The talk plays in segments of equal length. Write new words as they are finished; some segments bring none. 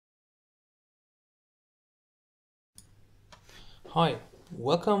Hi,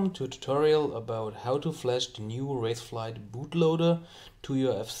 welcome to a tutorial about how to flash the new Raceflight bootloader to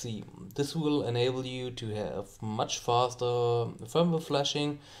your FC. This will enable you to have much faster firmware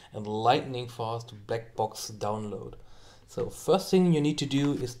flashing and lightning fast black box download. So first thing you need to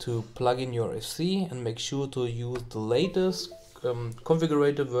do is to plug in your FC and make sure to use the latest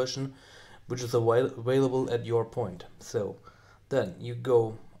configurator version which is available at your point. So then you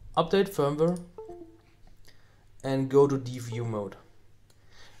go update firmware and go to DFU mode.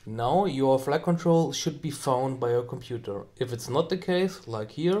 Now your flight control should be found by your computer. If it's not the case,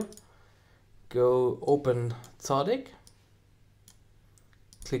 like here, go open Tzaddik,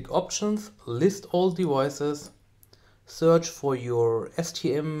 click options, list all devices, search for your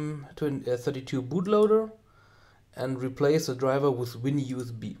STM32 bootloader and replace the driver with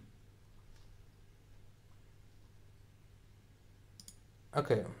WinUSB.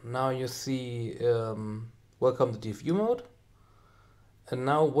 Okay, now you see welcome to DFU mode. And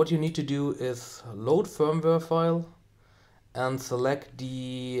now what you need to do is load firmware file and select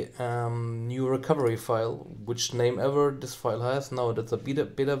the new recovery file, which name ever this file has. Now that's a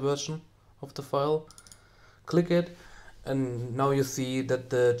beta version of the file. Click it and now you see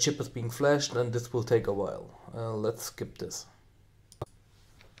that the chip is being flashed and this will take a while. Let's skip this.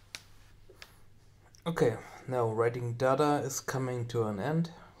 Okay, now writing data is coming to an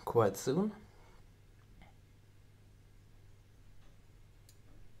end quite soon.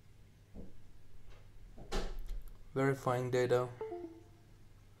 Verifying data,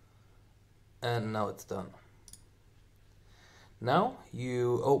 and now it's done. Now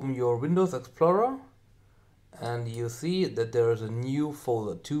you open your Windows Explorer and you see that there is a new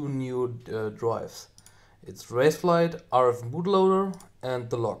folder, two new drives. It's Raceflight, RF bootloader and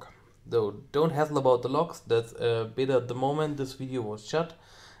the log. Though don't hassle about the logs, that's beta at the moment this video was shut.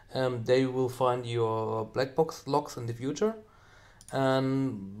 They will find your black box logs in the future.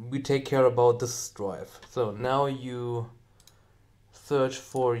 And we take care about this drive. So now you search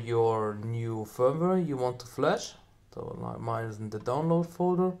for your new firmware you want to flash. So mine is in the download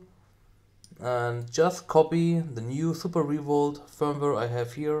folder. And just copy the new Super Revolt firmware I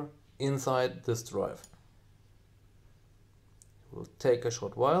have here inside this drive. It will take a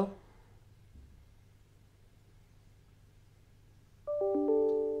short while.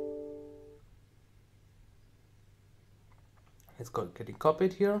 It's getting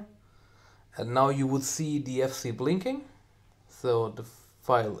copied here, and now you would see the FC blinking, so the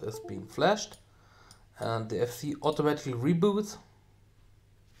file is being flashed and the FC automatically reboots,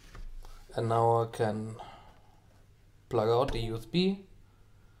 and now I can plug out the USB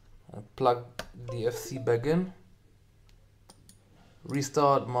and plug the FC back in,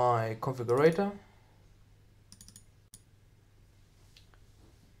 restart my configurator,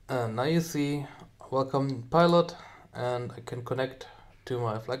 and now you see welcome pilot. And I can connect to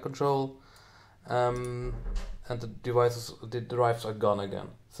my flight control, and the drives are gone again.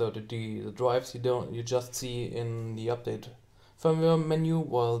 So the drives you just see in the update firmware menu,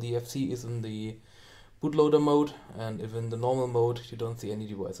 while the FC is in the bootloader mode, and if in the normal mode you don't see any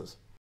devices.